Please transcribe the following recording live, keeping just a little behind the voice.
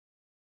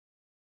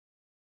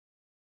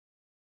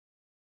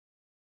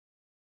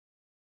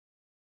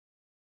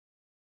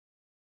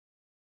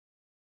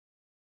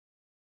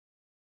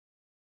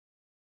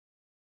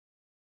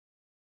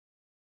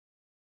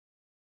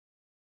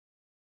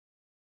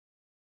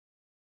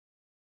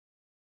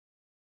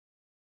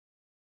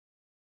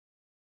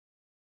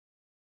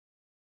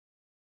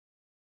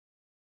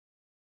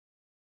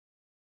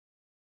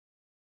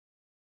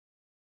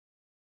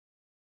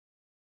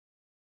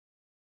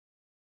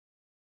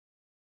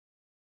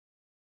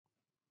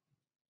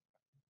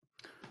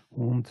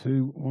One,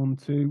 two, one,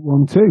 two,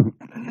 one, two.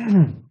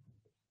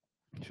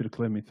 Should have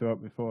cleared my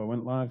throat before I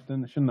went live,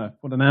 then, shouldn't I?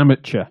 What an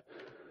amateur.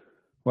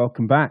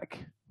 Welcome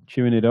back.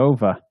 Chewing it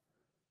over.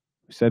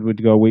 We said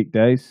we'd go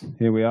weekdays.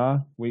 Here we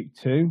are, week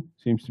 2.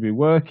 Seems to be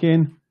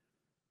working.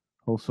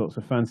 All sorts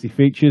of fancy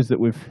features that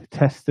we've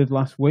tested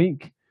last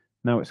week.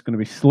 Now it's going to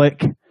be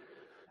slick.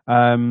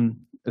 As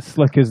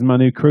slick as my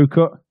new crew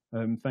cut.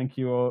 Thank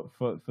you all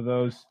for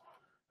those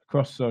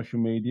across social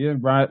media,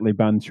 rightly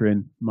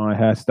bantering my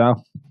hairstyle.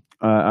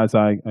 As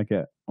I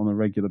get on a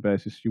regular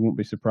basis. You won't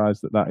be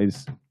surprised that that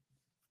is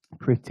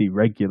pretty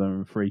regular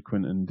and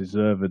frequent and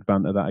deserved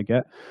banter that I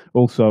get.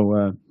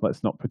 Also,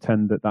 let's not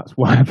pretend that that's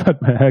why I've had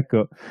my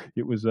haircut.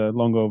 It was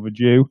long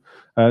overdue.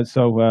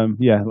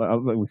 Yeah,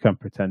 we can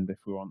pretend if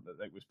we want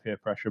that it was peer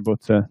pressure,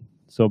 but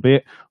so be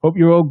it. Hope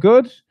you're all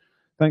good.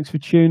 Thanks for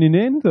tuning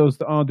in. Those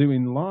that are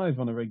doing live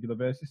on a regular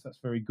basis, that's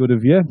very good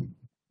of you.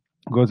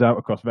 Goes out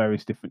across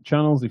various different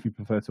channels. If you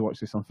prefer to watch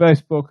this on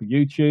Facebook or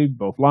YouTube,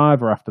 both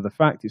live or after the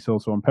fact, it's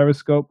also on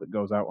Periscope that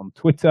goes out on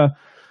Twitter.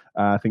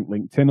 I think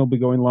LinkedIn will be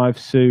going live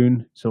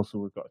soon. It's also,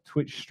 we've got a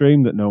Twitch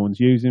stream that no one's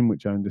using,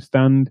 which I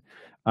understand.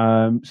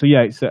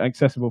 Yeah, it's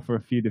accessible for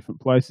a few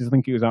different places. I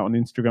think it was out on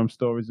Instagram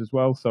stories as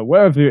well. So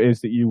wherever it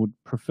is that you would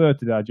prefer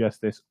to digest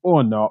this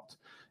or not,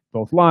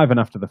 both live and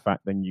after the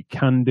fact, then you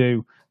can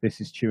do. This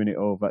is Chewing It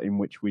Over, in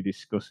which we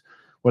discuss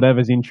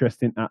whatever's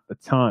interesting at the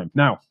time.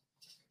 Now,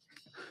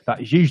 that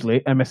is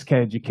usually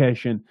MSK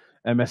education,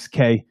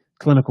 MSK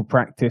clinical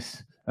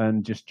practice,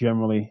 and just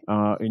generally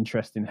our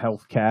interest in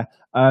healthcare.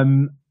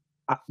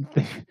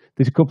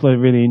 There's a couple of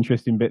really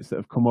interesting bits that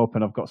have come up,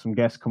 and I've got some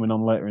guests coming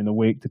on later in the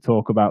week to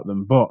talk about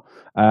them. But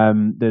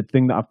the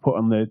thing that I've put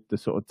on the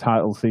sort of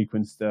title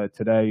sequence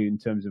today, in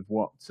terms of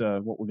what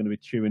we're going to be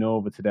chewing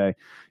over today,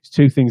 is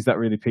two things that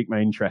really piqued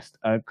my interest.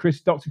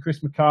 Dr.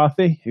 Chris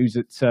McCarthy, who's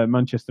at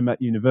Manchester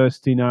Met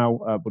University now,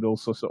 but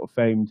also sort of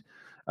famed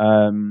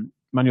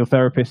manual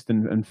therapist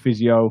and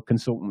physio,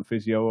 consultant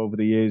physio over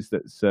the years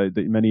that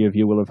many of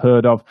you will have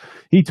heard of.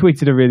 He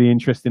tweeted a really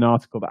interesting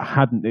article that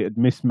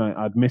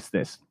I'd missed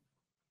this,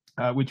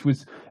 which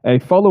was a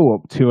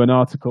follow-up to an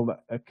article that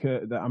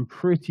occurred, that I'm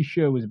pretty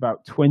sure was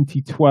about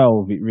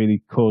 2012. It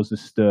really caused a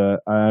stir,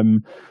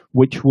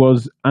 which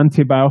was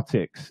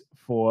antibiotics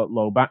for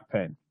low back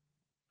pain.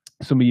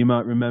 Some of you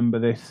might remember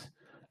this,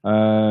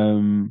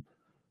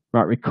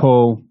 might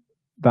recall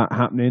that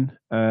happening.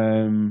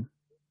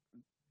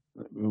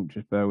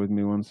 Just bear with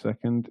me 1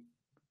 second.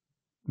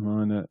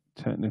 Minor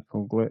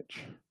technical glitch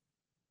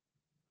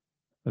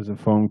as a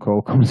phone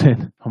call comes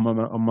in on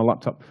my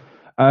laptop.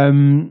 So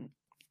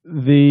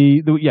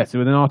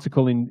with an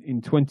article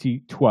in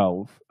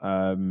 2012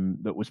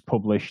 that was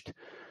published,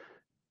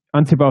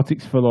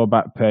 antibiotics for low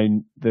back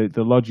pain. The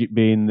logic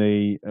being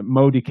the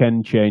Modic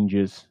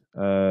changes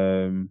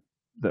that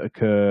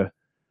occur,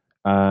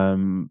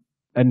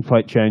 end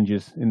plate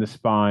changes in the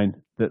spine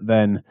that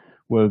then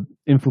were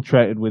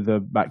infiltrated with a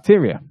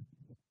bacteria.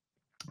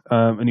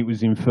 And it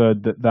was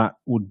inferred that that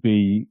would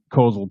be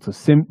causal to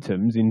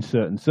symptoms in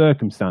certain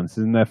circumstances,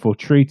 and therefore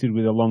treated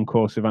with a long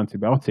course of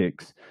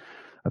antibiotics,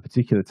 a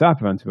particular type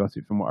of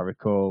antibiotic, from what I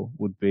recall,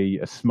 would be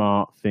a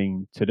smart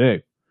thing to do.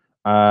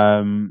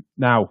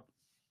 Now,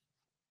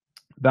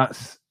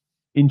 that's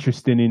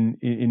interesting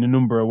in a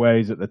number of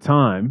ways at the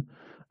time.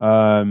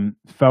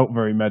 Felt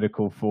very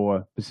medical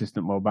for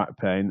persistent low back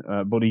pain,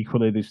 but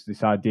equally there's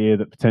this idea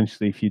that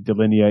potentially if you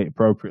delineate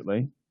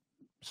appropriately,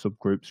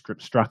 subgroup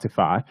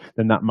stratify,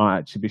 then that might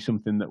actually be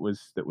something that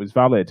was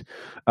valid.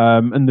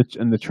 And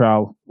the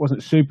trial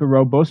wasn't super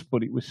robust,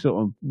 but it was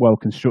sort of well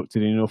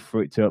constructed enough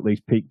for it to at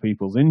least pique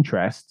people's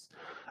interests.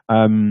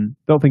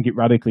 Don't think it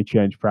radically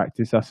changed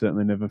practice. I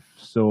certainly never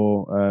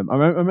saw.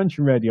 I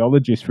mentioned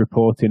radiologists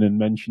reporting and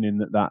mentioning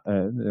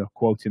that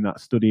quoting that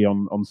study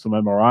on some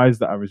MRIs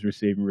that I was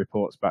receiving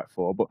reports back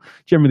for. But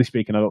generally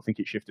speaking, I don't think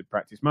it shifted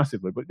practice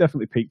massively, but it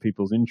definitely piqued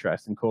people's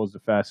interest and caused a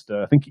fair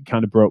stir. I think it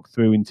kind of broke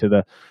through into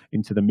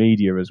the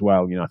media as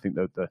well. You know, I think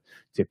that the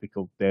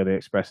typical Daily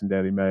Express and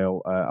Daily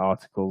Mail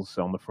articles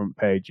on the front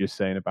pages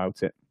saying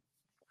about it.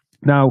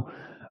 Now,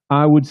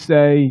 I would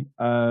say.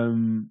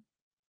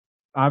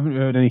 I haven't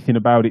heard anything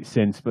about it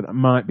since, but that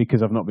might be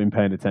because I've not been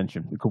paying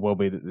attention. It could well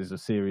be that there's a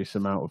serious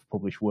amount of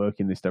published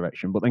work in this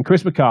direction. But then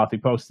Chris McCarthy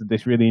posted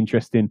this really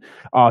interesting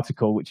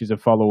article, which is a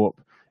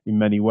follow-up in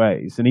many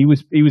ways. And he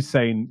was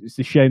saying it's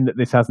a shame that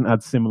this hasn't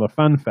had similar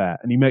fanfare.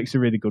 And he makes a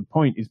really good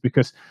point, is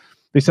because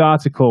this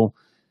article,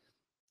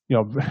 you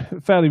know,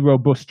 fairly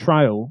robust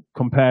trial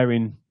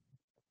comparing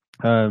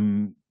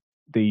the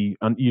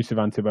use of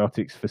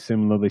antibiotics for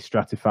similarly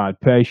stratified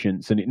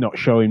patients, and it not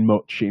showing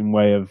much in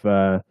way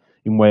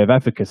of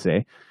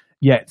efficacy,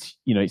 yet,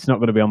 you know, it's not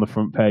going to be on the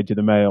front page of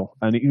the Mail.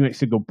 And it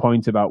makes a good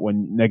point about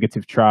when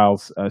negative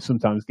trials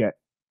sometimes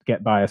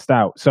get biased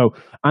out. So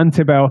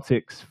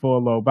antibiotics for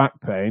low back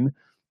pain,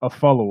 a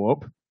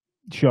follow-up,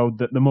 showed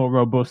that the more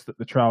robust that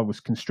the trial was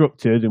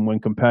constructed, and when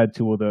compared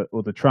to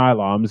other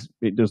trial arms,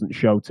 it doesn't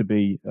show to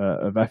be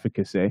of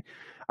efficacy.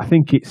 I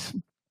think it's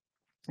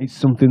it's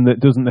something that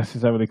doesn't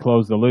necessarily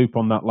close the loop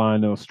on that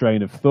line or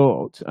strain of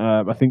thought.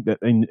 I think that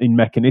in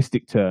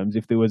mechanistic terms,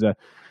 if there was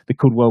there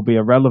could well be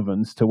a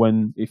relevance to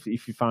when, if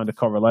you find a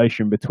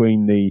correlation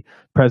between the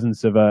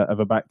presence of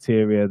a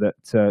bacteria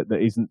that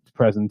isn't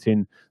present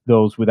in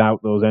those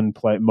without those end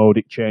plate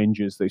modic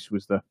changes. This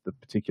was the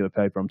particular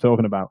paper I'm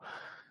talking about.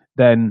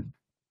 Then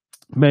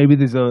maybe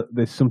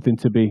there's something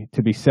to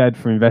be said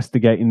for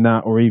investigating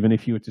that, or even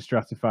if you were to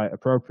stratify it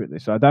appropriately.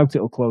 So I doubt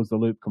it'll close the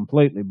loop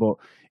completely, but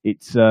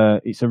it's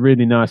a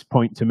really nice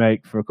point to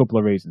make for a couple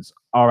of reasons.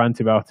 Are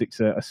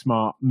antibiotics a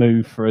smart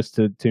move for us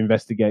to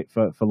investigate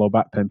for low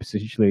back pain,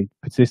 particularly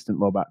persistent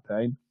low back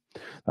pain?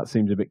 That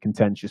seems a bit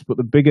contentious. But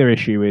the bigger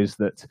issue is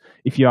that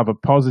if you have a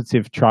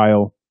positive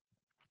trial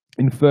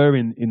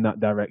inferring in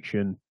that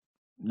direction,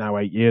 now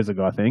 8 years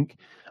ago, I think,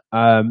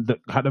 that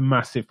had a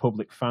massive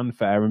public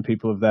fanfare, and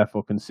people have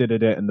therefore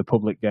considered it, and the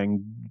public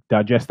can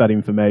digest that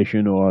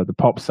information or the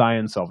pop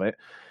science of it,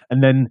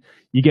 and then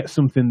you get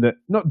something that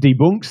not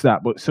debunks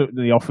that, but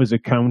certainly offers a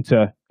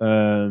counter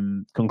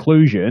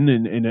conclusion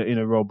in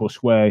a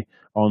robust way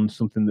on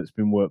something that's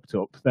been worked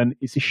up. Then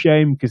it's a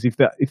shame, because if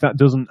that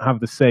doesn't have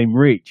the same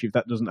reach, if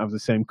that doesn't have the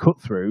same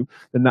cut through,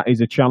 then that is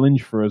a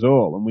challenge for us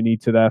all, and we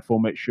need to therefore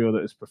make sure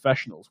that as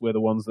professionals we're the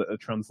ones that are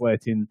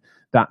translating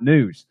that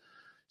news.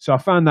 So I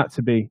found that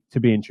to be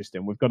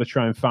interesting. We've got to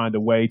try and find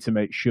a way to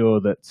make sure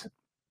that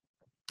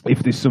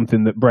if there's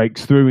something that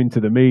breaks through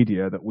into the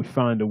media, that we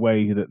find a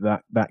way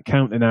that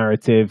counter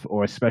narrative,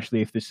 or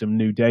especially if there's some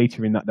new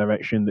data in that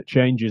direction that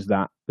changes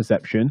that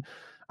perception,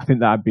 I think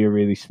that'd be a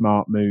really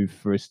smart move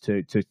for us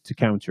to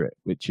counter it,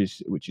 which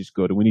is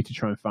good. And we need to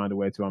try and find a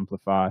way to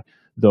amplify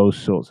those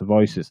sorts of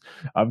voices.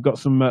 I've got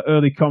some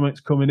early comments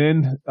coming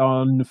in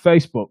on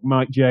Facebook.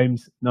 Mike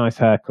James, nice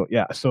haircut.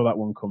 Yeah, I saw that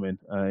one coming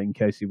in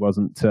case he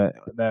wasn't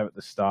there at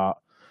the start.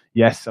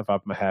 Yes, I've had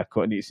my hair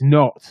cut, and it's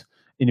not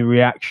in a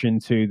reaction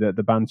to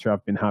the banter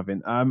I've been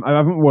having. I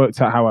haven't worked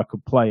out how I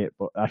could play it,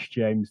 but Ash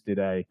James did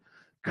a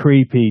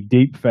creepy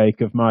deep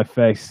fake of my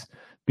face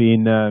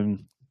being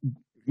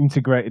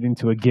integrated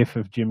into a gif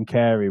of Jim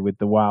Carrey with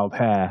the wild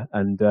hair,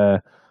 and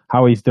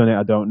how he's done it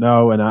I don't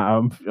know, and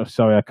I'm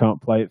sorry I can't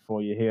play it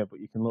for you here, but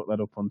you can look that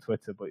up on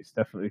Twitter. But it's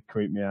definitely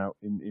creeped me out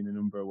in a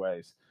number of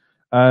ways.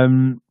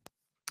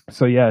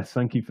 So yes,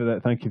 thank you for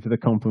that. Thank you for the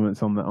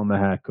compliments on the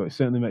haircut. It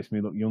certainly makes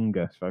me look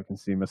younger, so I can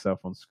see myself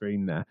on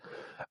screen there.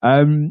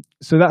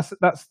 So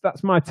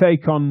that's my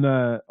take on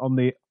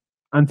the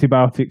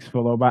antibiotics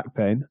for low back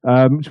pain.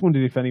 Just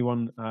wondered if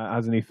anyone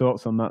has any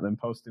thoughts on that, then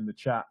post in the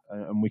chat,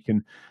 and we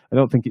can. I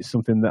don't think it's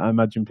something that I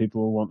imagine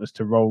people will want us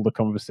to roll the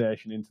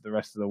conversation into the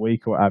rest of the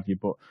week or what have you,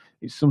 but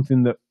it's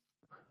something that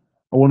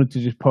I wanted to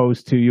just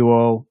pose to you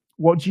all.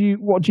 What do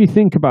you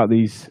think about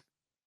these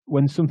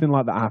when something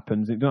like that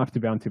happens? It don't have to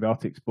be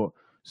antibiotics, but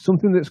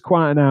something that's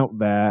quite an out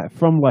there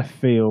from left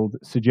field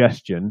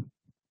suggestion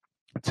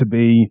to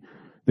be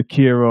the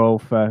cure-all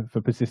for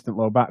persistent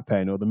low back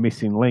pain, or the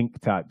missing link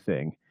type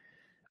thing.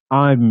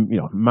 I'm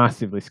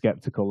massively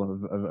skeptical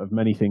of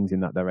many things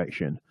in that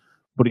direction,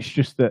 but it's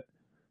just that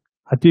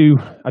I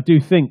do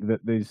think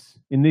that there's,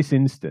 in this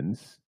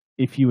instance,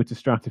 if you were to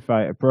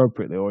stratify it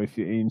appropriately, or if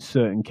in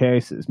certain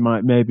cases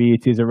maybe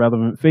it is a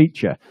relevant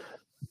feature.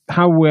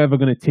 How are we ever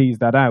going to tease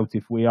that out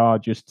if we are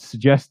just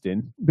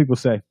suggesting? People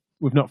say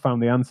we've not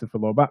found the answer for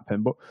low back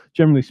pain, but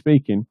generally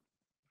speaking,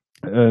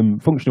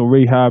 functional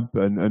rehab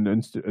and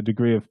a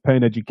degree of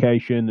pain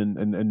education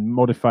and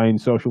modifying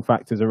social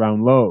factors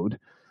around load,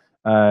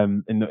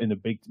 in a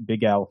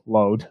big L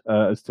load,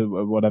 as to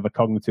whatever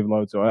cognitive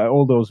loads, or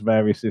all those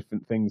various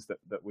different things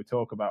that we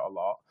talk about a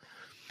lot.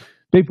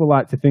 People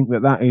like to think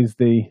that is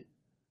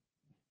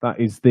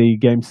the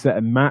game, set,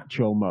 and match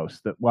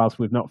almost, that whilst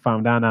we've not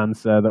found an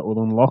answer that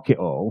will unlock it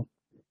all,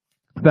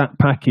 that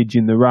package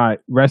in the right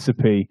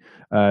recipe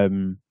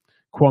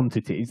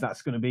quantities,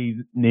 that's going to be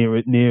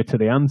near to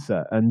the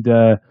answer. And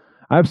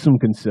I have some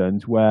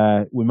concerns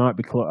where we might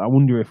be. I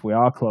wonder if we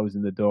are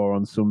closing the door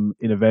on some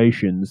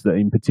innovations that,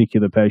 in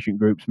particular patient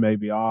groups,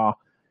 maybe are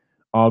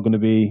going to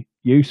be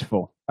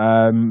useful.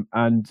 And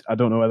I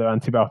don't know whether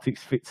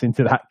antibiotics fits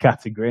into that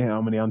category.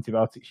 How many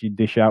antibiotics you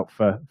dish out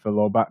for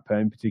low back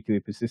pain,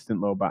 particularly persistent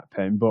low back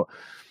pain, but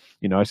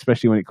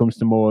especially when it comes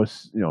to more,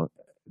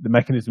 the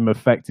mechanism of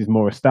effect is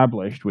more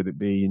established, with it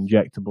being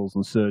injectables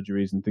and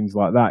surgeries and things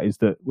like that, is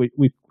that we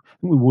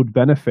would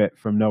benefit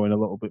from knowing a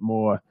little bit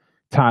more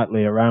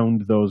tightly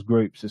around those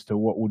groups as to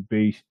what would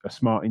be a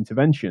smart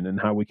intervention and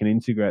how we can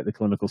integrate the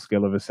clinical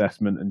skill of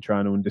assessment and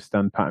trying to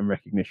understand pattern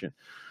recognition.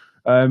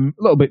 A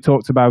little bit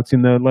talked about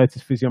in the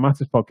latest Physio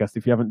Matters podcast.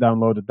 If you haven't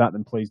downloaded that,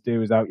 then please do. It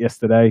was out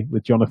yesterday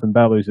with Jonathan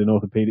Bell, who's an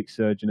orthopedic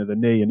surgeon of the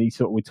knee, and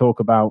we talk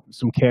about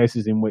some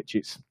cases in which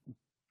it's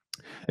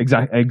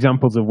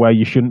examples of where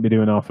you shouldn't be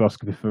doing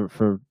arthroscopy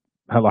for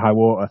hell or high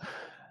water.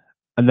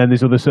 And then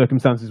there's other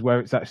circumstances where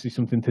it's actually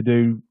something to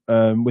do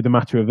with a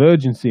matter of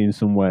urgency in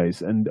some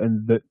ways, and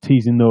that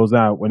teasing those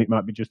out when it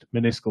might be just a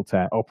meniscal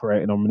tear,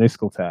 operating on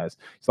meniscal tears,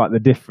 it's like the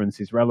difference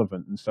is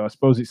relevant. And so I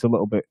suppose it's a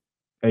little bit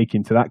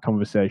akin to that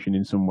conversation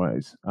in some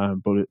ways,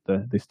 but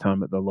this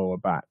time at the lower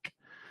back.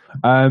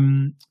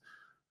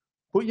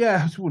 But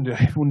yeah, I just wonder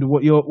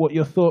what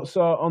your thoughts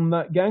are on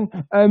that, gang.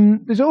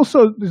 There's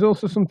also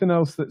something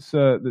else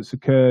that's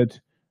occurred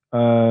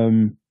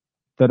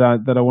that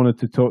I wanted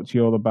to talk to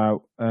you all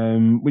about,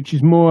 which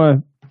is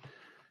more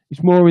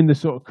it's more in the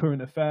sort of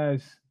current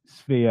affairs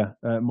sphere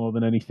more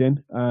than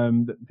anything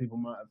that people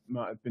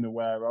might have been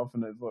aware of,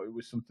 and I thought it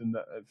was something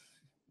that,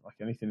 like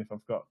anything, if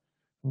I've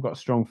got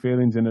strong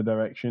feelings in a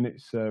direction,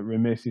 it's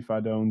remiss if I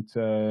don't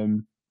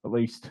at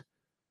least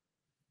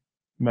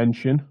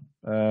mention,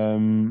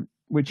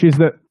 which is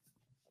that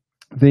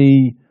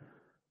there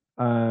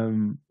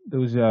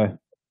was a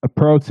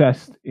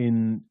protest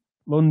in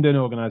London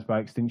organised by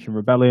Extinction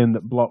Rebellion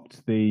that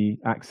blocked the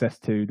access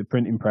to the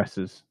printing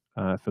presses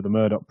for the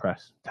Murdoch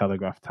press,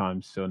 Telegraph,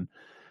 Times, Sun,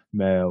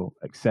 Mail,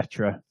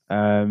 etc.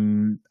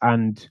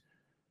 And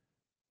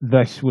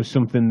this was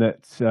something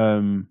that,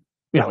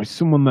 is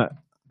someone that,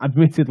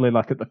 admittedly,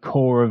 like at the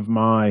core of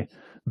my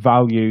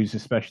values,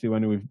 especially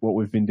when what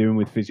we've been doing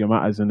with Physio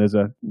Matters and as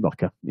a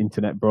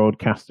internet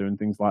broadcaster and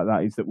things like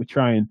that, is that we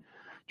try and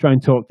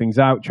talk things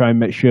out, try and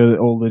make sure that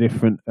all the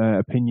different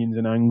opinions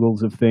and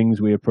angles of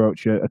things, we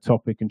approach a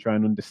topic and try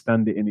and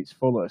understand it in its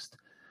fullest.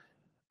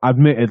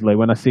 Admittedly,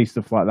 when I see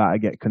stuff like that, I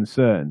get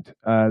concerned.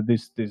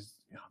 There's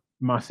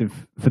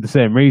massive, for the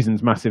same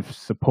reasons, massive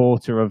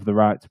supporter of the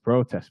right to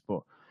protest,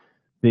 but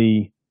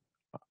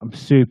I'm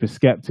super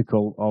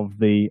skeptical of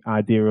the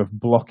idea of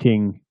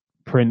blocking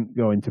print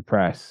going to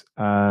press,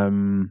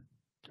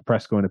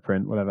 press going to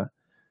print, whatever.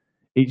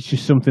 It's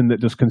just something that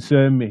does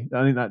concern me.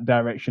 I think that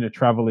direction of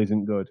travel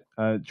isn't good.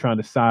 Trying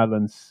to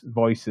silence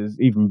voices,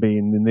 even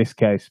being, in this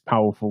case,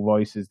 powerful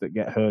voices that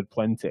get heard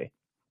plenty.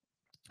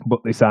 But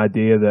this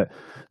idea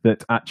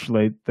that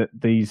actually that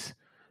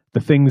the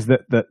things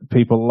that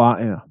people like,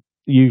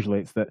 usually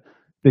it's that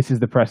this is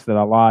the press that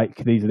I like,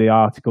 these are the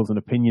articles and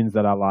opinions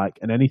that I like,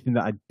 and anything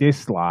that I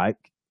dislike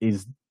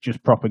is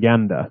just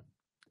propaganda.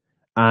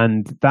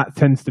 And that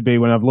tends to be,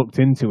 when I've looked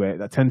into it,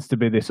 that tends to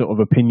be the sort of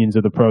opinions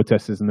of the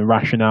protesters and the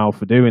rationale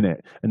for doing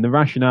it. And the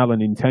rationale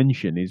and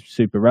intention is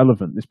super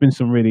relevant. There's been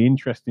some really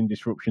interesting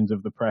disruptions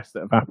of the press that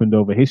have happened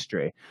over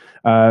history,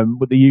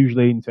 but they're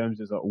usually in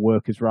terms of sort of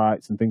workers'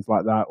 rights and things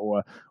like that,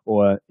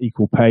 or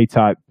equal pay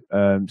type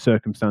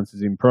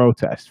circumstances in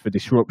protest for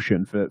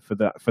disruption for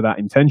that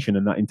intention,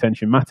 and that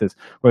intention matters.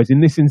 Whereas in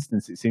this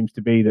instance, it seems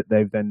to be that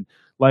they've then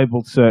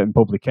labelled certain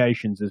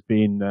publications as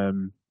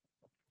being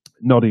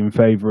not in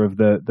favour of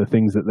the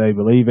things that they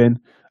believe in,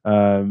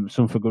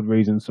 some for good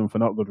reason, some for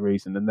not good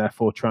reason, and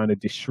therefore trying to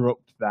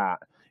disrupt that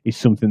is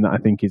something that I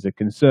think is a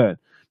concern.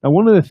 Now,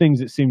 one of the things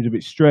that seems a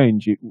bit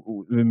strange,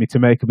 to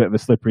make a bit of a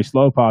slippery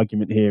slope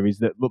argument here, is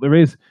that, look, there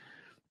is,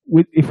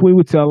 if we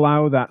were to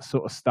allow that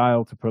sort of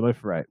style to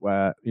proliferate,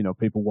 where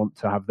people want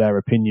to have their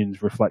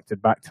opinions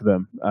reflected back to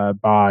them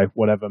by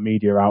whatever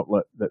media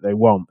outlet that they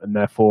want, and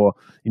therefore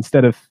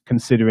instead of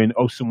considering,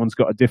 someone's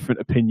got a different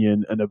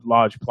opinion and a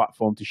large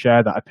platform to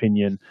share that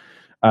opinion,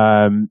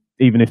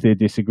 even if they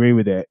disagree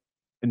with it,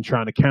 and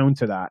trying to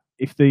counter that,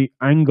 if the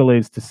angle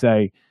is to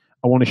say,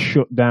 I want to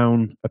shut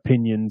down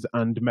opinions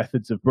and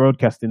methods of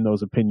broadcasting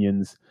those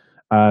opinions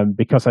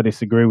because I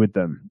disagree with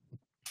them,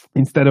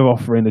 instead of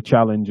offering a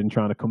challenge and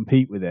trying to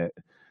compete with it,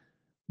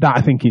 that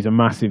I think is a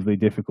massively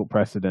difficult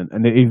precedent.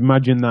 And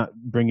imagine that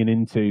bringing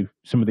into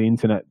some of the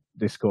internet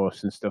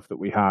discourse and stuff that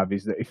we have,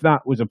 is that if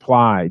that was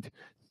applied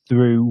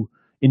through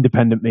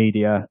independent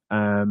media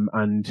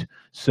and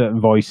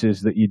certain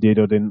voices that you did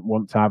or didn't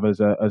want to have as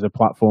a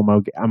platform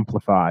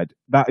amplified,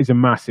 that is a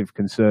massive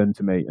concern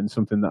to me, and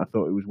something that I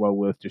thought it was well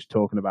worth just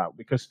talking about,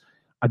 because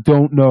I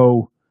don't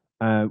know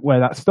where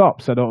that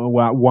stops. I don't know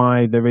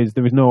why there is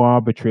no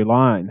arbitrary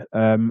line,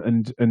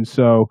 and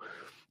so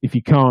if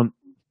you can't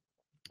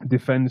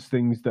defend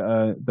things that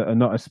are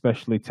not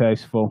especially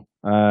tasteful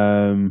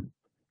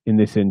in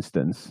this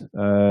instance,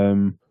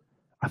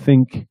 I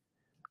think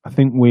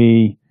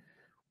we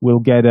will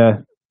get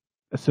a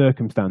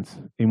circumstance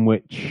in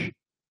which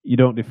you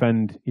don't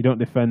defend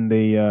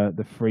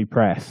the free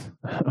press,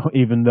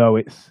 even though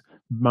it's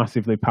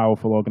massively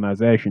powerful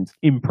organisations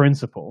in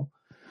principle.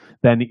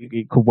 Then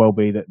it could well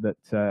be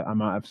that I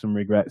might have some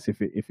regrets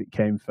if it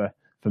came for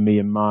me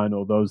and mine,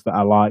 or those that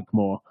I like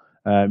more,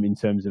 in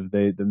terms of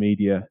the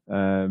media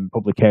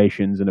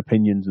publications and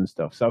opinions and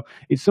stuff. So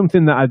it's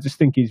something that I just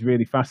think is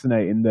really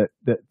fascinating,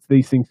 that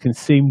these things can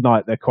seem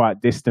like they're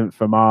quite distant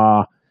from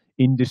our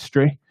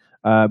industry,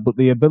 but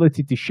the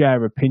ability to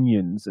share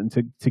opinions and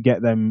to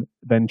get them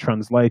then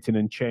translating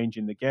and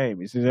changing the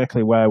game is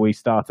exactly where we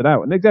started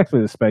out, and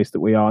exactly the space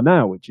that we are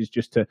now, which is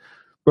just to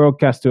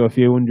broadcast to a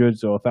few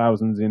hundreds or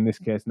thousands, in this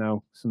case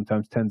now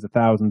sometimes tens of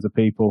thousands of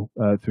people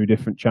through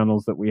different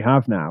channels that we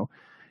have now,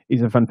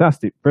 is a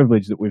fantastic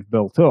privilege that we've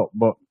built up.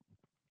 But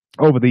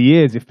over the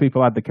years, if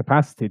people had the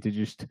capacity to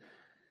just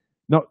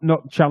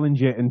not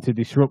challenge it and to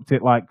disrupt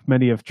it like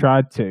many have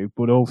tried to,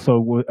 but also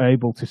were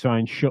able to try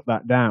and shut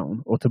that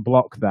down or to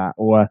block that,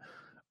 or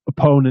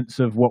opponents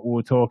of what we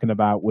were talking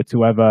about were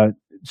to ever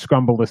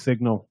scramble the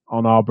signal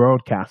on our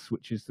broadcasts,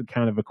 which is the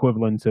kind of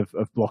equivalent of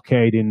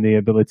blockading the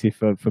ability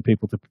for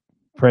people to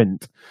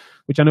print,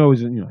 which I know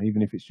is,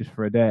 even if it's just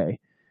for a day,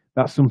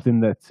 that's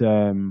something that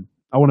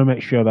I want to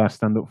make sure that I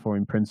stand up for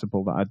in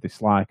principle that I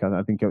dislike.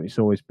 I think it's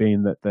always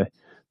been that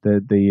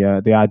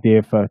the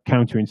idea for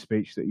countering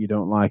speech that you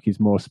don't like is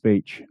more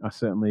speech. I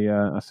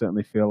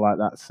certainly feel like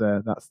that's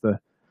the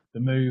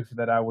move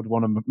that I would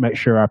want to make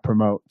sure I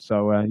promote.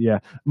 So yeah,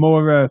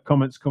 more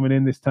comments coming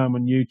in this time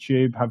on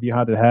YouTube. Have you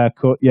had a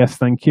haircut? Yes,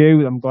 thank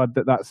you. I'm glad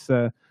that's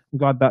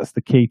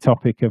the key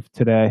topic of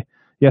today.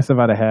 Yes, I've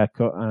had a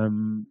haircut,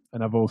 and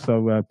I've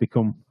also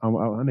become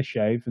and a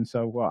shave, and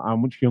so how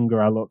much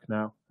younger I look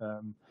now.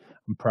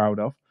 I'm proud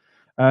of.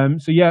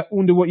 So yeah,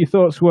 wonder what your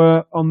thoughts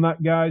were on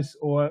that, guys,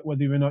 or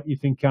whether or not you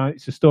think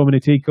it's a storm in a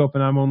teacup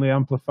and I'm only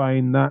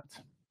amplifying that.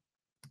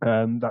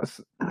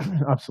 That's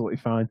absolutely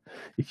fine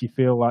if you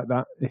feel like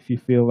that. If you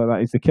feel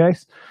that is the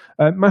case,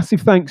 massive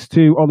thanks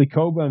to Ollie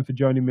Coburn for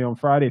joining me on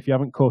Friday. If you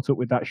haven't caught up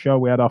with that show,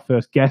 we had our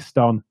first guest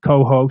on,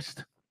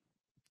 co-host.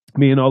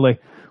 Me and Ollie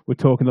were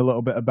talking a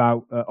little bit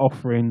about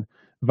offering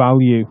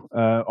value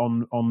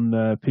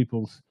on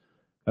people's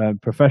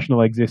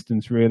professional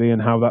existence, really,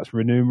 and how that's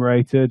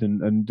remunerated,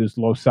 and does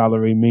low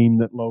salary mean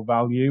that low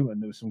value?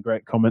 And there were some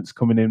great comments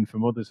coming in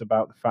from others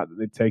about the fact that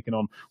they'd taken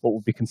on what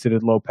would be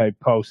considered low paid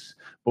posts,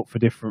 but for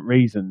different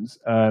reasons.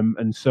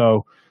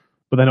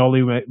 But then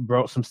Ollie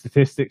brought some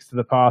statistics to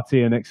the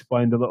party and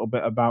explained a little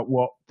bit about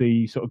what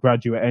the sort of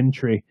graduate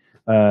entry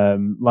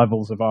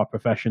levels of our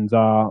professions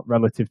are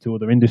relative to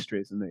other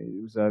industries, and it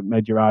was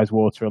made your eyes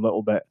water a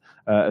little bit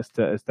as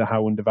to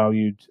how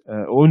undervalued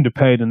or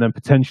underpaid, and then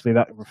potentially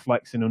that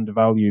reflects in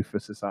undervalue for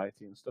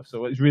society and stuff.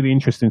 So it's really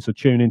interesting. So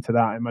tune into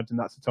that. I imagine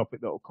that's a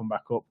topic that will come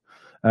back up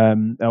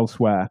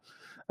elsewhere.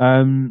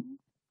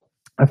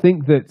 I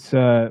think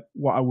that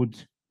what I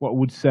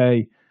would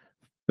say,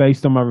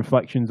 based on my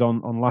reflections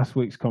on last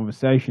week's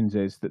conversations,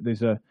 is that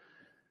there's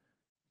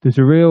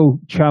a real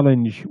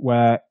challenge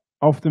where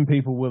often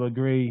people will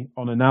agree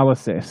on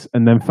analysis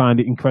and then find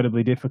it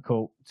incredibly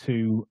difficult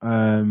to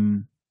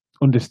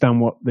understand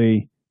what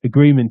the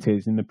agreement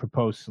is in the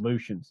proposed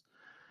solutions.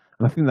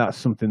 And I think that's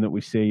something that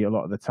we see a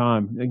lot of the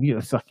time.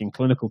 It's like in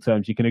clinical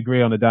terms, you can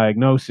agree on a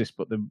diagnosis,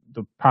 but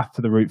the path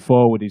to the route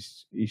forward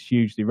is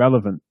hugely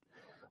relevant.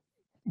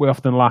 We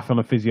often laugh on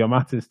a Physio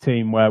Matters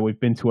team where we've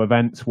been to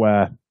events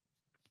where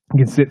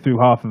you can sit through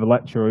half of a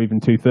lecture or even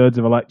 2/3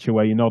 of a lecture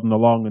where you're nodding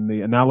along, and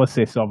the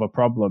analysis of a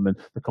problem and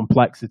the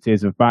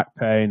complexities of back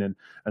pain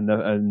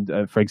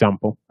and for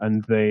example,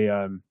 and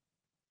the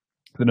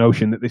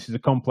notion that this is a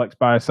complex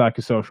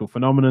biopsychosocial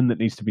phenomenon that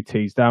needs to be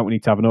teased out. We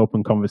need to have an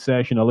open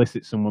conversation,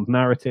 elicit someone's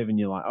narrative, and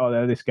you're like, oh,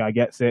 there, this guy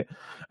gets it.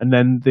 And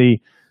then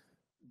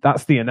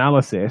that's the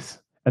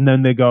analysis. And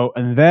then they go,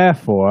 and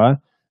therefore,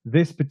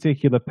 this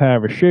particular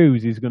pair of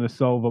shoes is going to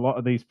solve a lot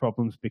of these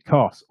problems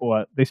because,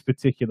 or this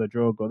particular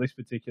drug or this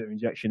particular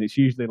injection. It's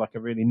usually like a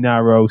really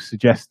narrow,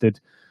 suggested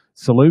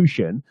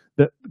solution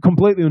that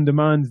completely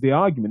undermines the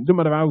argument. It doesn't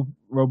matter how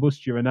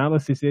robust your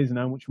analysis is and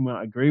how much you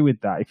might agree with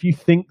that. If you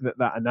think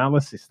that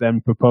analysis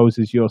then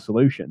proposes your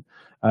solution,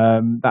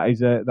 that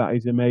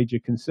is a major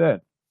concern.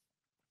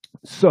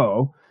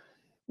 So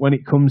when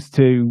it comes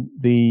to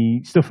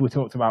the stuff we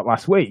talked about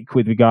last week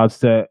with regards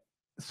to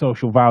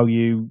social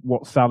value,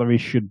 what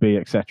salaries should be,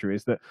 etc.,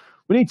 is that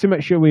we need to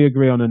make sure we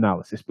agree on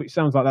analysis. But it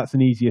sounds like that's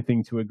an easier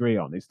thing to agree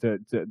on, is to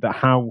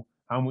how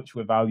much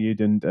we're valued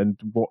and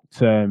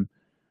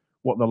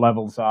what the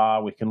levels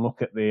are. We can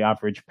look at the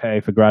average pay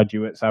for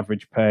graduates,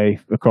 average pay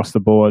across the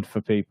board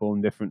for people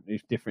in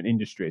different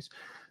industries.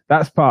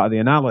 That's part of the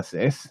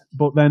analysis.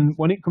 But then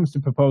when it comes to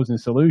proposing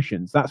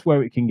solutions, that's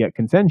where it can get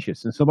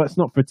contentious. And so let's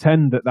not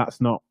pretend that that's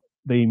not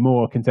the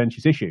more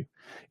contentious issue,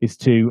 is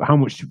to how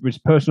much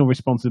personal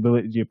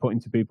responsibility do you put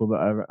into people that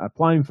are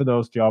applying for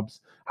those jobs?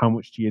 How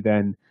much do you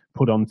then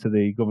put onto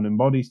the governing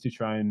bodies to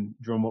try and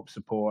drum up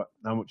support?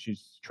 How much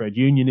is trade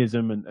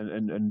unionism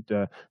and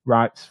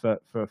rights for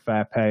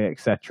fair pay,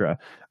 etc.?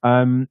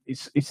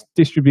 It's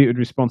distributed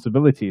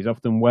responsibility is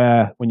often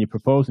where, when you're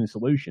proposing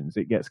solutions,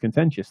 it gets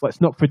contentious.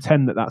 Let's not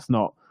pretend that that's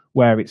not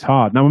where it's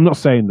hard. Now, I'm not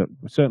saying that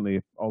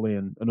certainly Ollie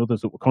and others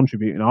that were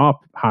contributing are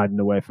hiding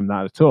away from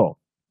that at all.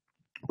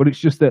 But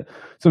it's just that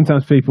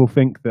sometimes people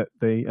think that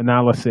the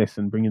analysis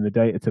and bringing the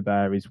data to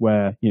bear is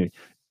where,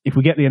 if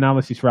we get the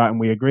analysis right and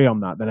we agree on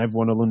that, then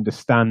everyone will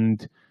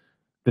understand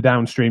the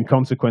downstream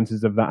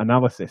consequences of that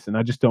analysis. And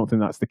I just don't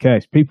think that's the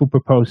case. People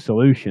propose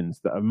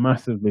solutions that are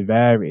massively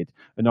varied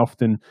and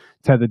often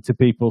tethered to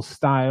people's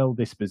style,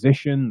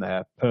 disposition,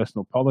 their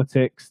personal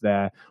politics,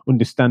 their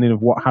understanding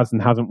of what has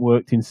and hasn't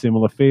worked in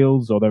similar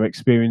fields, or their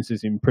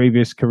experiences in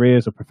previous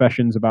careers or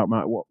professions about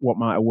what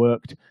might have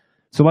worked.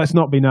 So let's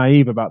not be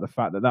naive about the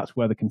fact that that's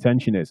where the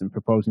contention is, and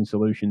proposing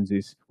solutions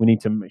is we need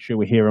to make sure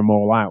we hear them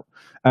all out.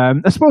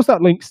 I suppose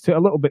that links to a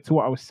little bit to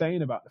what I was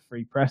saying about the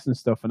free press and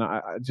stuff, and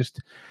I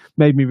just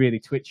made me really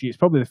twitchy. It's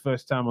probably the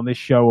first time on this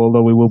show,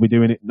 although we will be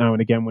doing it now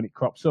and again when it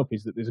crops up,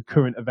 is that there's a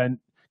current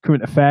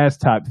affairs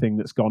type thing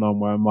that's gone on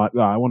where I'm like,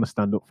 I want to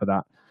stand up for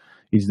that.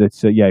 Is that,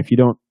 if you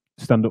don't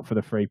stand up for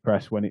the free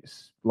press when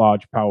it's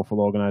large, powerful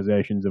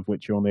organisations of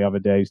which you only have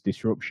a day's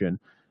disruption,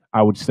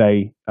 I would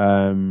say...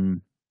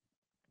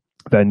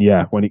 then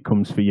when it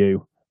comes for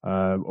you,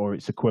 or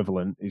its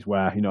equivalent, is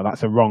where,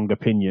 that's a wrong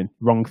opinion,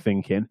 wrong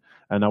thinking,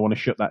 and I want to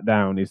shut that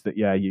down. Is that,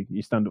 yeah,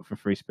 you stand up for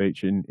free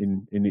speech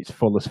in its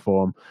fullest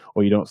form,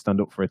 or you don't stand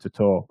up for it at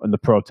all. And the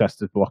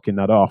protesters blocking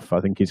that off, I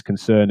think, is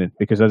concerning,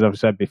 because, as I've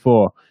said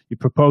before, you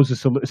propose a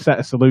set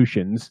of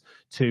solutions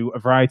to a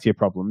variety of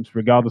problems,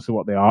 regardless of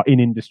what they are, in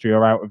industry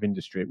or out of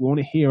industry. We want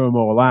to hear them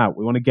all out.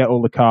 We want to get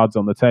all the cards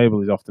on the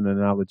table, is often an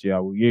analogy I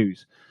will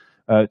use.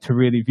 To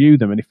really view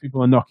them. And if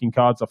people are knocking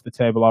cards off the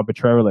table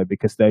arbitrarily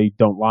because they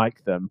don't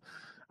like them,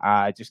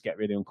 I just get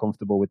really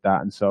uncomfortable with that.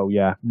 And so,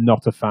 yeah,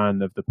 not a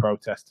fan of the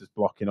protesters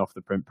blocking off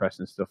the print press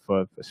and stuff,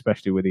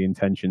 especially with the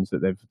intentions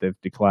that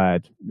they've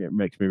declared. It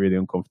makes me really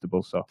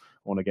uncomfortable. So I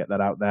want to get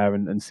that out there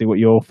and see what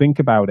you all think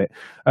about it.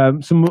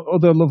 Some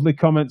other lovely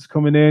comments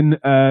coming in.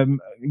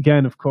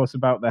 Again, of course,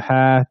 about the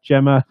hair.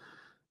 Gemma,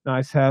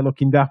 nice hair,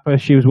 looking dapper.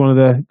 She was one of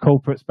the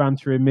culprits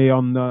bantering me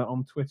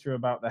on Twitter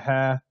about the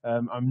hair.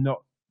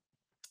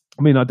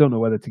 I don't know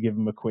whether to give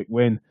him a quick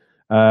win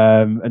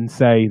and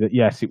say that,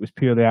 yes, it was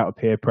purely out of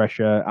peer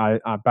pressure.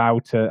 I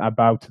bowed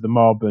to the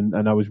mob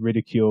and I was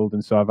ridiculed,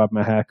 and so I've had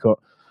my hair cut.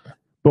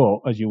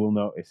 But as you will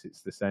notice,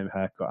 it's the same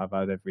haircut I've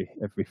had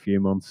every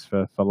few months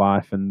for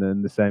life, and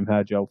then the same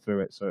hair gel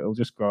through it. So it'll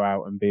just grow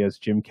out and be as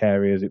Jim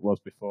Carrey as it was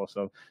before.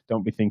 So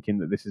don't be thinking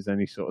that this is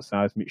any sort of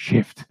seismic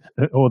shift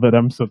or that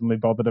I'm suddenly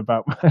bothered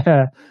about my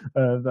hair.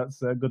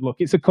 That's good luck.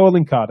 It's a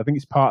calling card. I think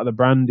it's part of the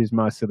brand, is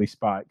my silly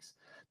spikes.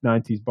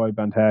 90s boy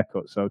band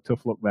haircut, so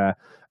tough luck there.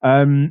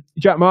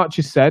 Jack March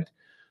has said,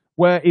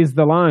 where is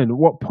the line? At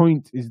what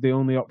point is the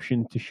only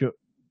option to shut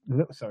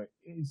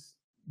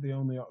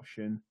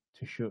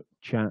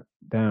chat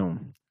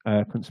down?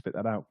 Couldn't spit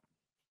that out.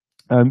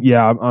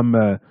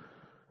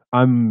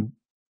 I'm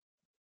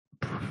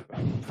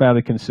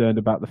fairly concerned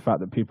about the fact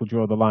that people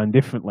draw the line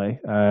differently,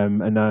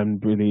 and I'm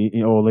really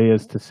all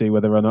ears to see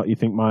whether or not you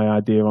think my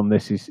idea on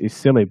this is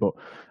silly. But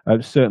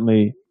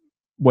certainly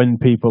when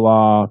people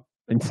are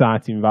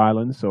inciting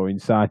violence or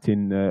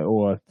inciting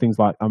or things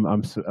like I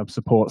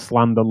support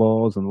slander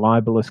laws and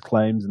libelous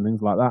claims and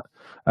things like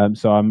that.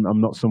 So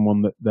I'm not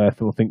someone that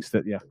therefore thinks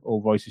that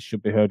all voices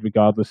should be heard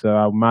regardless of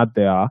how mad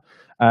they are.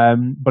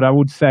 But I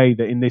would say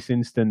that in this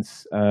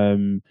instance,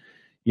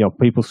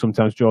 people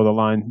sometimes draw the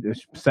line,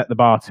 set the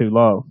bar too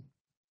low,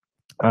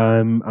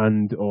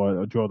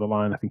 or draw the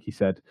line. I think he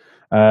said.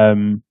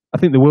 I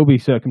think there will be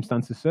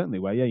circumstances certainly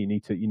where you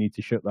need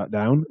to shut that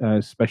down,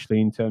 especially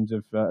in terms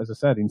of, as I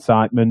said,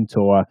 incitement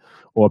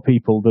or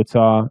people that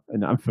are.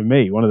 And for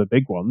me, one of the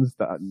big ones,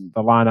 that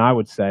the line I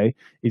would say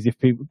is, if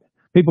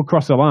people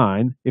cross a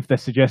line, if they're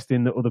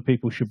suggesting that other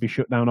people should be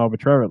shut down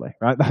arbitrarily,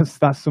 right?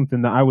 That's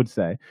something that I would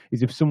say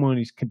is, if someone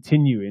is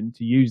continuing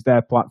to use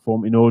their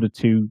platform in order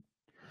to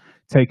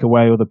take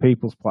away other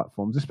people's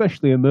platforms,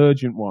 especially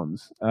emergent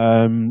ones.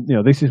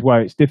 This is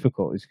where it's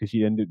difficult, is because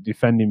you end up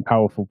defending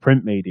powerful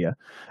print media.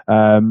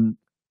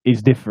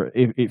 Is different.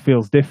 It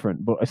feels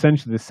different, but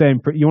essentially the same.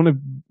 You want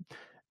to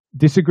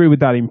disagree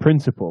with that in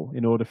principle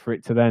in order for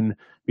it to then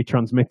be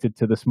transmitted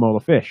to the smaller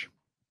fish.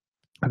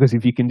 Because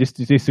if you can just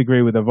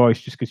disagree with a voice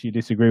just because you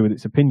disagree with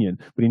its opinion,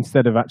 but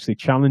instead of actually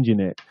challenging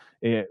it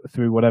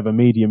through whatever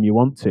medium you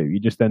want to, you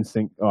just then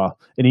think,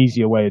 an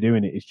easier way of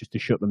doing it is just to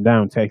shut them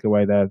down, take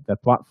away their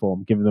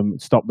platform,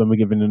 stop them,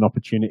 giving an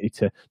opportunity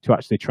to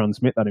actually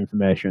transmit that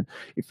information.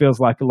 It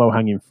feels like a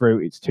low-hanging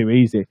fruit. It's too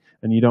easy,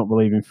 and you don't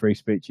believe in free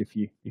speech if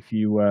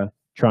you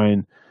try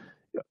and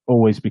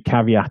always be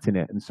caveating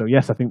it. And so,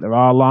 yes, I think there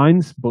are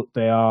lines, but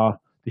they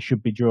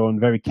should be drawn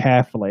very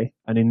carefully.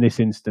 And in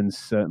this instance,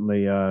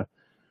 certainly.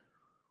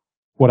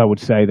 What I would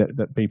say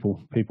that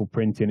people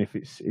printing, if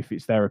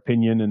it's their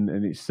opinion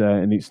and it's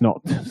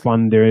not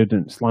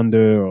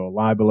slander or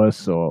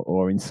libelous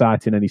or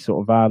inciting any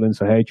sort of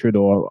violence or hatred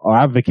or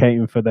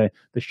advocating for the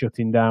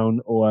shutting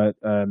down or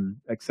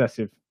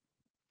excessive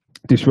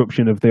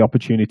disruption of the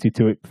opportunity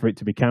for it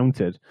to be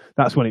countered,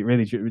 that's when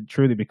it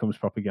truly becomes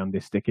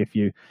propagandistic. If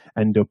you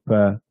end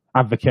up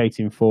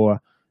advocating for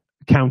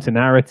counter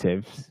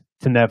narratives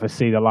to never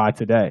see the light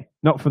of day,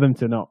 not for them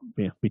to not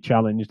be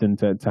challenged and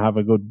to have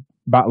a good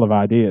battle of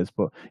ideas,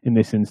 but in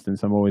this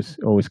instance, I'm always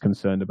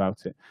concerned about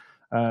it.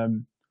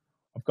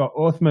 I've got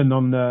Othman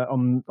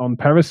on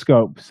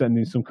Periscope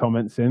sending some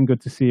comments in.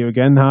 Good to see you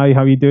again. Hi,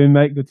 how are you doing,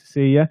 mate? Good to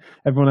see you.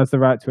 Everyone has the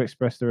right to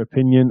express their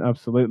opinion.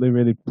 Absolutely,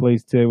 really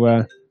pleased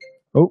to.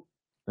 Oh,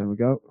 there we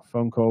go.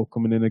 Phone call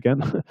coming in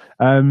again.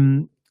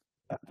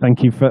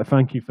 Thank you for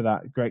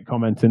that great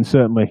comment, and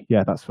certainly,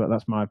 that's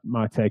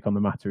my take on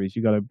the matter. Is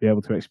you got to be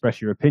able to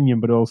express your opinion,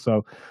 but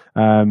also,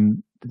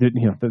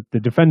 the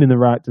defending the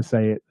right to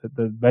say it,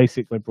 the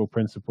basic liberal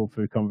principle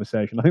through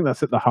conversation. I think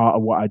that's at the heart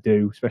of what I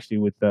do, especially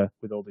with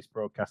all this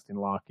broadcasting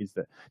lark. Is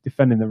that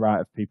defending the right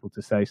of people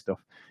to say stuff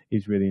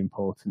is really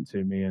important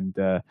to me,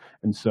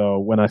 and so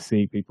when I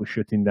see people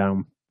shutting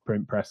down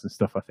print press and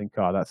stuff, I think,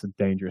 that's a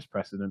dangerous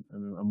precedent,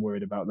 and I'm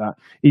worried about that.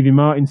 Evie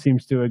Martin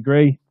seems to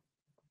agree.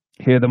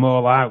 Hear them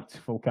all out,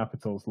 full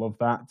capitals. Love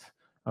that.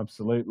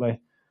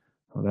 Absolutely.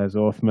 Well, there's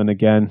Othman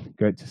again.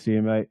 Great to see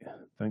you, mate.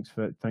 Thanks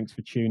for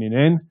tuning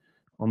in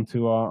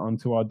onto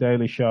our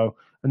daily show.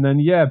 And then,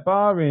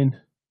 barring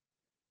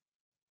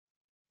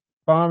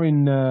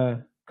barring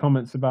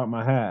comments about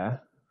my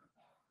hair,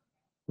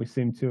 we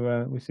seem to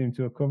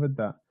have covered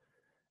that.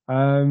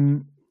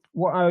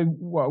 What I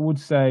would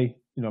say,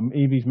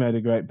 Evie's made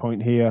a great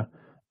point here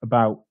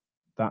about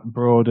that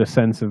broader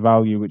sense of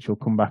value, which will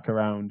come back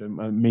around,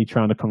 and me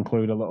trying to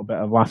conclude a little bit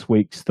of last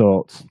week's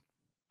thoughts.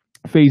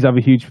 Fees have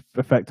a huge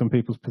effect on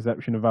people's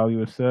perception of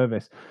value of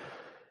service.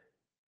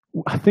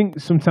 I think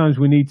sometimes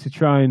we need to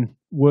try and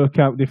work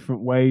out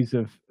different ways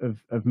of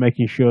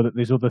making sure that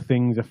there's other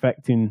things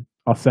affecting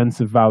our sense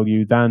of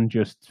value than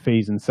just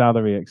fees and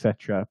salary,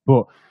 etc.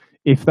 But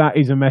if that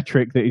is a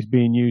metric that is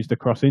being used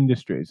across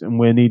industries and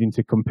we're needing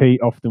to compete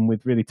often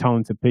with really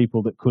talented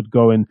people that could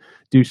go and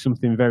do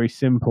something very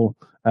simple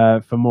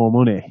for more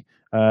money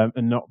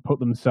and not put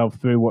themselves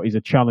through what is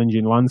a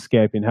challenging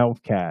landscape in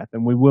healthcare,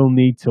 then we will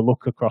need to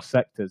look across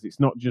sectors.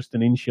 It's not just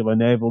an insular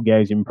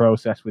navel-gazing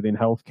process within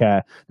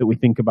healthcare that we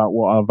think about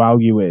what our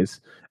value is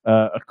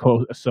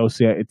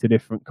associated to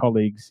different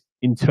colleagues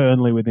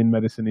internally within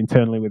medicine,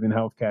 internally within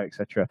healthcare,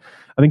 etc.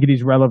 I think it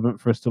is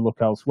relevant for us to look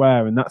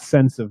elsewhere, and that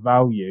sense of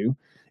value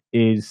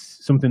is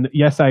something that,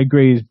 yes, I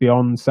agree, is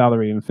beyond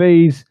salary and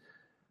fees,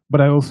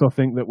 but I also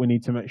think that we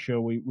need to make sure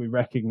we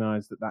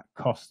recognise that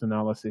cost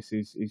analysis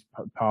is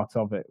part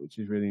of it, which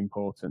is really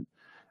important.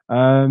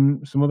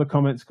 Some other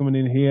comments coming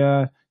in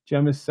here.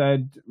 Gemma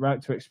said,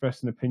 right to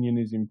express an opinion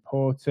is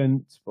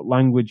important, but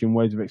language and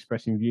ways of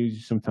expressing views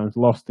is sometimes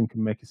lost and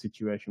can make a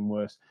situation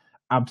worse.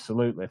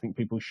 Absolutely. I think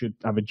people should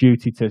have a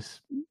duty to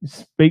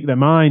speak their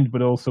mind,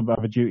 but also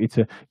have a duty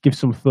to give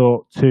some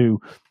thought to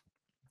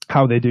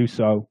how they do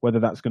so, whether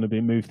that's going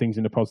to move things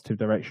in a positive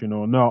direction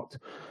or not.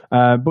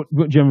 But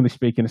generally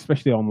speaking,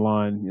 especially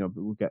online,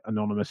 we'll get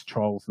anonymous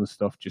trolls and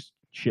stuff just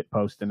shit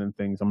posting and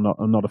things. I'm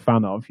not a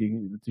fan of.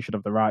 You should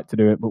have the right to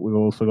do it, but we've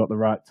also got the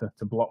right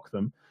to block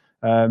them.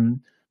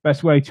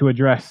 Best way to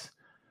address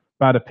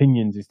bad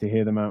opinions is to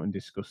hear them out and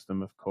discuss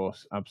them, of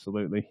course.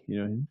 Absolutely.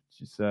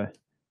 Just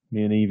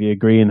me and Evie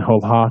agreeing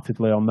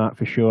wholeheartedly on that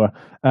for sure.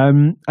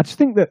 I just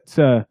think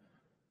that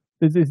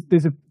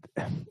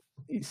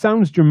it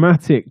sounds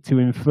dramatic to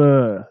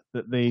infer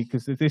that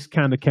because this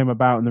kind of came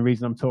about, and the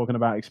reason I'm talking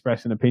about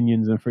expressing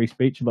opinions and free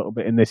speech a little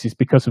bit in this is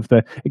because of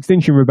the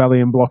Extinction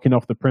Rebellion blocking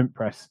off the print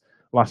press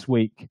last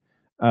week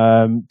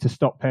to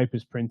stop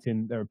papers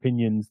printing their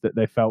opinions that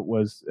they felt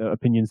was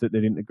opinions that they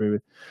didn't agree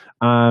with.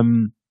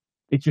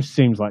 It just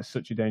seems like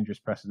such a dangerous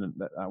precedent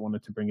that I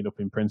wanted to bring it up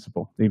in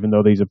principle, even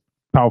though these are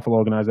powerful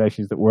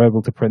organisations that were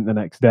able to print the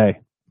next day.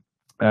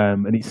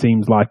 And it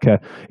seems like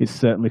it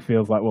certainly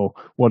feels like, well,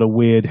 what a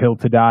weird hill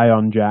to die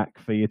on, Jack,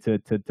 for you to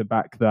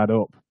back that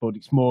up. But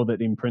it's more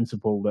that in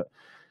principle that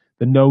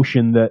the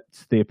notion that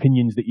the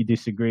opinions that you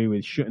disagree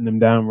with, shutting them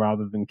down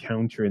rather than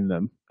countering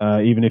them,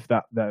 even if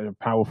they're a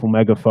powerful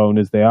megaphone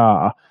as they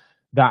are,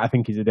 that I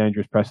think is a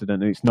dangerous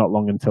precedent, and it's not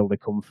long until they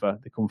come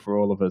for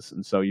all of us.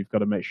 And so you've got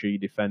to make sure you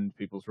defend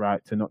people's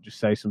right to not just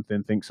say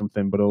something, think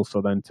something, but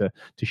also then to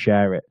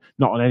share it.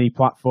 Not on any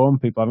platform.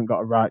 People haven't got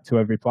a right to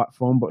every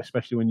platform, but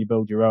especially when you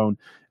build your own,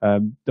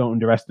 don't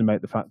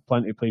underestimate the fact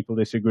plenty of people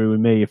disagree with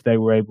me. If they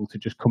were able to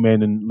just come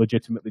in and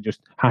legitimately just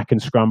hack and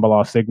scramble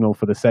our signal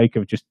for the sake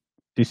of just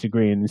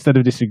disagreeing, instead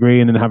of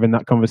disagreeing and having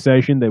that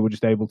conversation, they were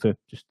just able to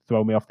just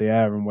throw me off the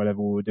air and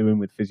whatever we were doing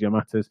with Physio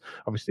Matters.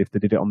 Obviously, if they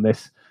did it on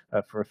this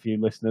for a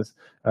few listeners,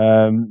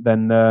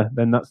 then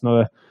that's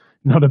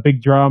not a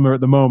big drama at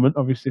the moment,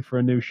 obviously, for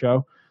a new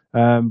show.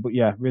 But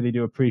yeah, really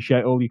do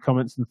appreciate all your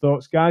comments and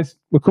thoughts, guys.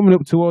 We're coming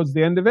up towards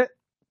the end of it.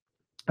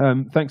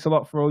 Thanks a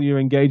lot for all your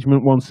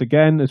engagement once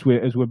again as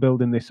we're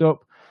building this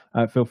up.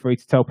 Feel free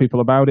to tell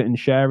people about it and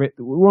share it.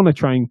 We want to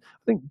try and,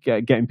 I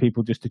think, getting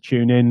people just to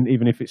tune in,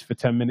 even if it's for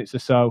 10 minutes or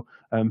so,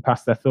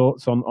 pass their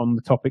thoughts on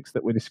the topics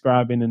that we're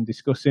describing and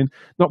discussing.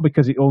 Not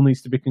because it all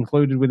needs to be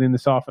concluded within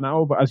this half an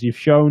hour, but as we've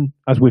shown,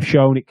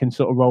 it can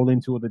sort of roll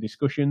into other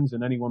discussions.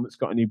 And anyone that's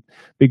got any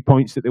big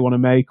points that they want to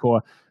make,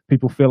 or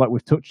people feel like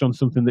we've touched on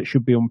something that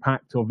should be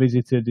unpacked or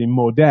visited in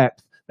more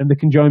depth, then they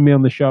can join me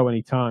on the show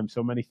anytime.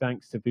 So many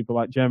thanks to people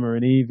like Gemma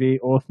and Evie,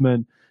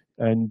 Orthman,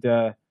 and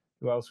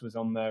who else was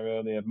on there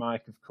earlier?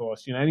 Mike, of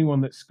course. Anyone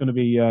that's going to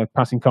be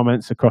passing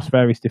comments across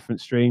various different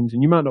streams,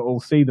 and you might not all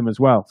see them as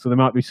well. So there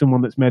might be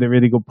someone that's made a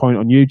really good point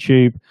on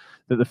YouTube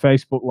that the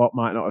Facebook lot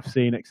might not have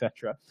seen,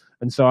 etc.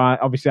 And so I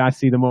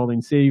see them all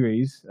in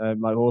series,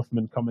 like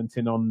Orthman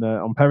commenting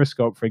on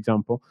Periscope, for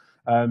example.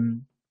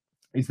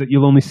 Is that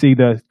you'll only see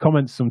the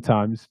comments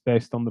sometimes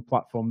based on the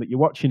platform that you're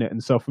watching it.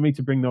 And so for me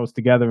to bring those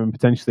together and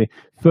potentially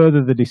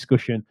further the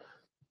discussion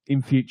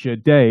in future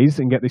days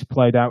and get this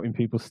played out in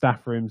people's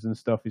staff rooms and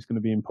stuff is going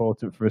to be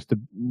important for us to,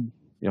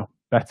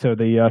 better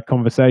the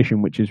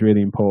conversation, which is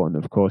really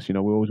important. Of course, we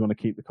always want to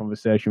keep the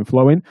conversation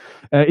flowing.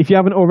 If you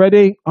haven't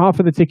already, half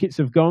of the tickets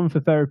have gone for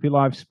Therapy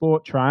Live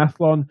Sport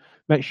Triathlon.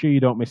 Make sure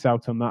you don't miss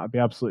out on that. I'd be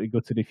absolutely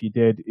gutted if you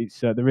did.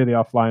 They really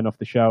are flying off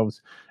the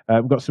shelves.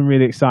 We've got some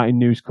really exciting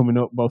news coming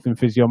up, both in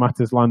Physio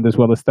Matters land as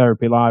well as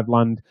Therapy Live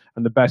land.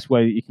 And the best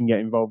way that you can get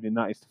involved in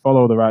that is to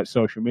follow the right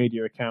social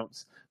media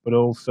accounts, but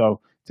also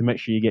to make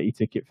sure you get your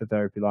ticket for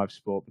Therapy Live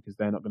Sport, because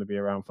they're not going to be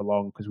around for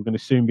long, because we're going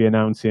to soon be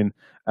announcing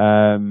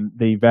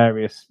the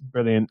various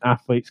brilliant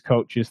athletes,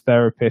 coaches,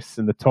 therapists,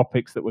 and the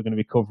topics that we're going to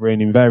be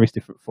covering in various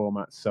different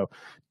formats. So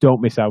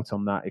don't miss out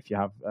on that. If you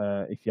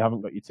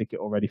haven't got your ticket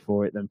already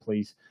for it, then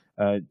please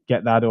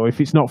get that. Or if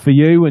it's not for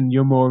you and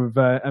you're more of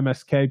a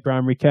MSK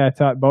primary care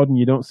type bod and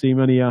you don't see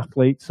many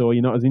athletes, or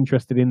you're not as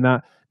interested in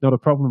that, not a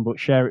problem, but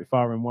share it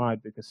far and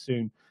wide, because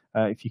soon,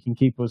 if you can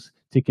keep us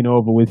ticking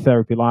over with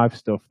Therapy Live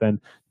stuff, then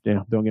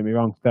don't get me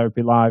wrong,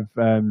 Therapy Live,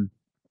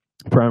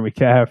 primary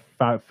care,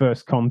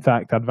 first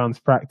contact,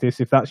 advanced practice,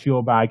 if that's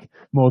your bag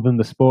more than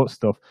the sports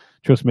stuff,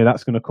 trust me,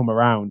 that's going to come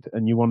around,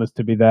 and you want us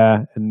to be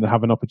there and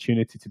have an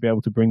opportunity to be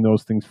able to bring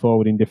those things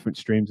forward in different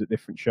streams at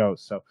different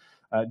shows. So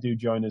do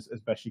join us as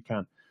best you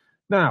can.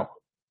 Now,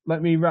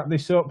 let me wrap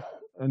this up,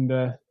 and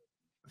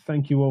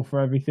thank you all for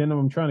everything.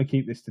 I'm trying to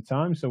keep this to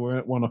time, so we're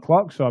at 1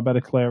 o'clock, so I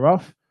better clear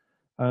off.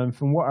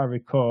 From what I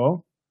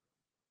recall,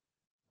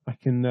 I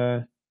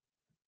can...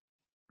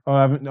 I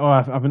haven't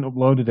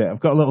uploaded it. I've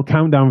got a little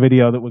countdown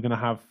video that we're going to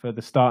have for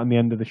the start and the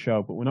end of the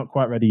show, but we're not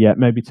quite ready yet.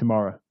 Maybe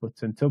tomorrow. But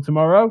until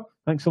tomorrow,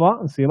 thanks a lot,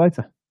 and see you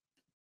later.